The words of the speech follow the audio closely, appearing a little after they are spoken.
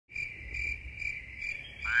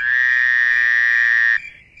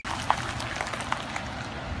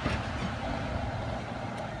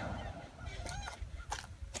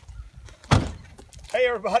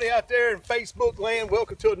everybody out there in Facebook land.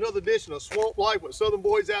 Welcome to another edition of Swamp Life with Southern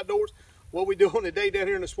Boys Outdoors. What we doing today down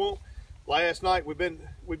here in the swamp? Last night we've been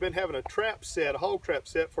having a trap set, a hog trap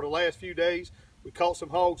set for the last few days. We caught some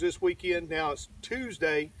hogs this weekend. Now it's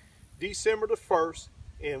Tuesday, December the 1st,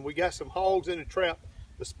 and we got some hogs in the trap.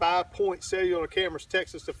 The Spy Point cellular cameras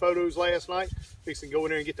texted us the photos last night. We can go in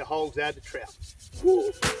there and get the hogs out of the trap.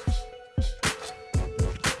 Woo.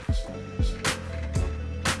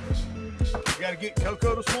 You gotta get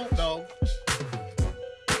Coco the swamp dog. This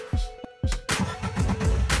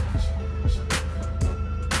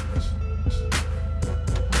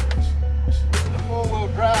is the four-wheel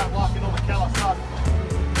drive locking on the Kawasaki.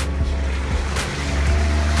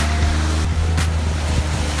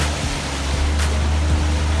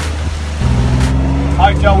 All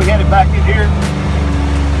right, y'all, we headed back in here.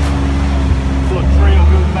 This little trail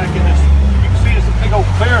goes back in this. You can see it's a big old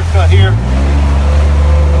clear cut here.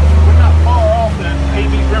 Far off the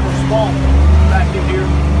AB River Swamp back in here.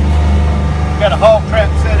 Got a hog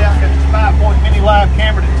trap set out, got the Spy Point mini live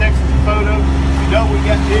camera that takes us a photo. We know we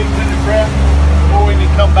got pigs in the trap before we even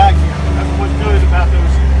come back here. That's what's good about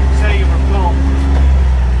those cellular film.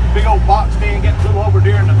 Big old box stand got a little over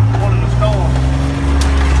there in one of the storms.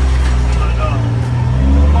 But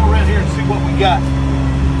we'll go around here and see what we got.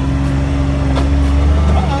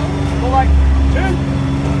 Uh-oh, look like two.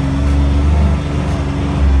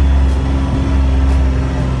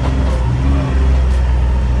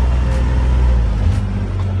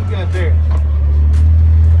 There.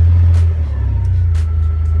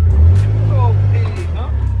 Oh, hey, huh?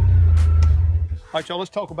 All right, y'all, let's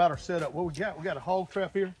talk about our setup. What we got a hog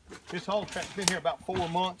trap here. This hog trap's been here about 4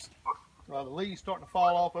 months. The leaves starting to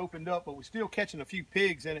fall off, opened up, but we're still catching a few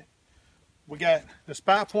pigs in it. We got the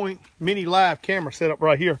Spy Point mini live camera set up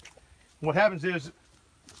right here. What happens is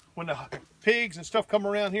when the pigs and stuff come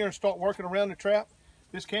around here and start working around the trap,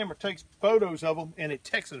 this camera takes photos of them and it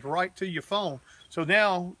texts right to your phone. So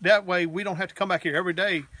now that way we don't have to come back here every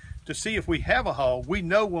day to see if we have a hog. We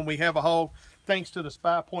know when we have a hog thanks to the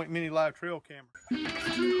Spy Point mini live trail camera.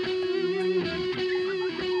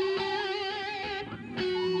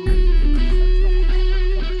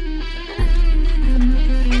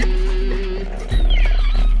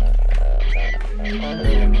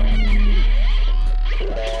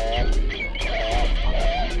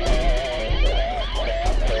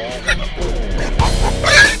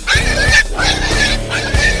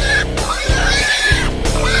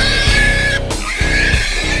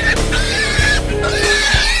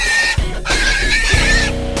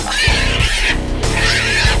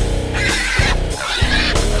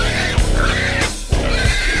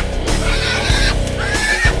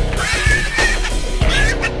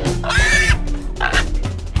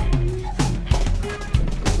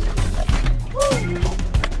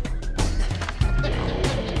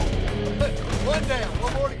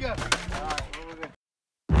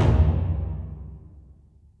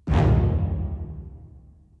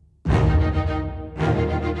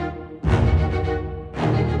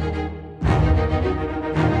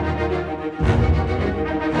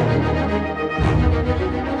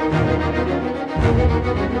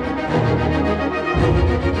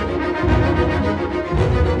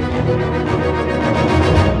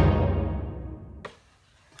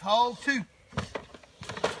 Hog 2.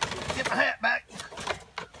 Get my hat back.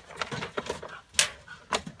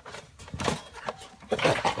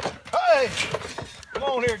 Hey! Come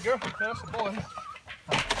on here, girl. That's the boy.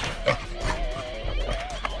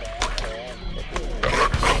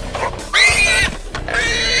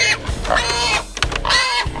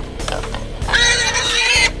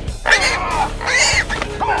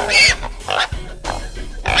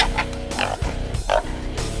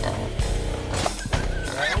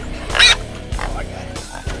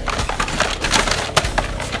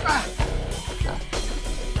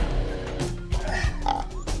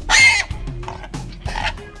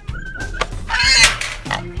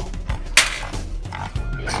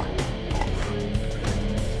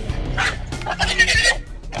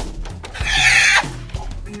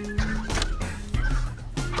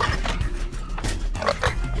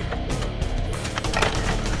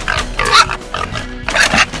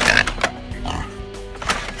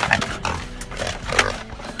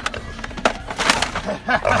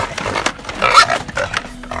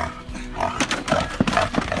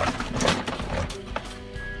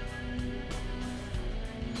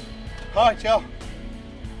 All right, y'all.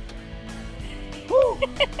 Woo!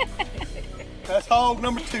 That's hog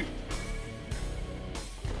number 2.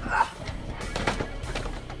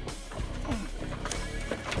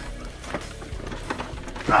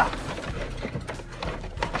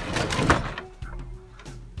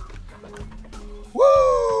 Woo!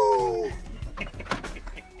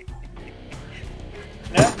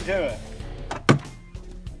 Nothing to it.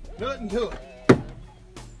 Nothing to it.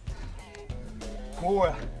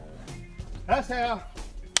 Boy, that's how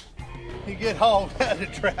you get hauled out of the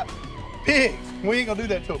trap. Pigs. We ain't gonna do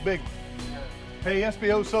that to a big one. Hey,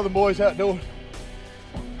 SBO Southern Boys Outdoors.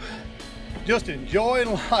 Just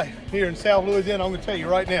enjoying life here in South Louisiana. I'm gonna tell you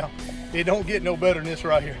right now, it don't get no better than this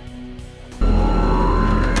right here.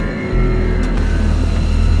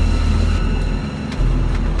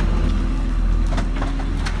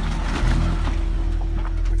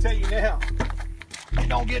 Tell you now, it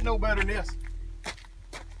don't get no better than this.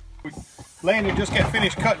 Landon just got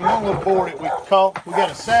finished cutting one little board that we caught. We got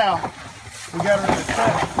a sow. We got her in the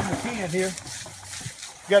trap in the pen here.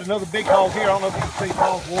 We got another big hog here. I don't know if you can see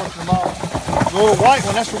hogs once in a while. The little white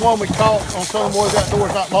one, that's the one we caught on Southern Boys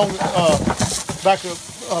Outdoors not long back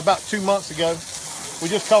about 2 months ago. We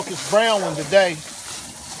just caught this brown one today.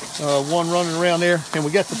 One running around there, and we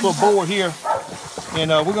got this little boar here. And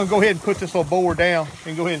we're gonna go ahead and put this little boar down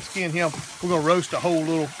and go ahead and skin him. We're gonna roast a whole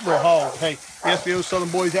little hog. Hey, SBO Southern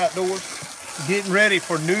Boys Outdoors, getting ready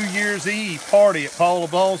for New Year's Eve party at Paul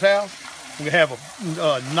LeBlanc's house. We're gonna have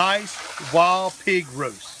a nice wild pig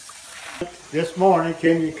roast. This morning,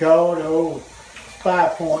 Kenny called, the old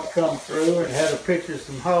 5 Point come through and had a picture of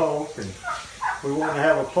some hogs, and we wanted to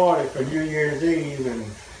have a party for New Year's Eve, and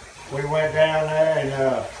we went down there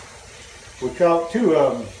and we caught 2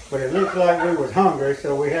 of them, but it looked like we was hungry,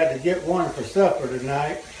 so we had to get one for supper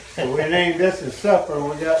tonight. So we named this as supper, and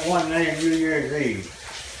we got one named New Year's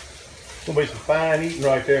Eve. Gonna be some fine eating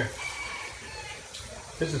right there.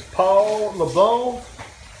 This is Paul LeBlanc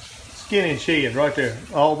Skin and Shed right there,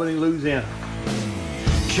 Albany, Louisiana.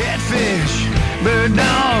 Catfish, bird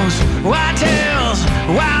dogs, whitetails,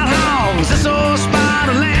 wild hogs, this old spot.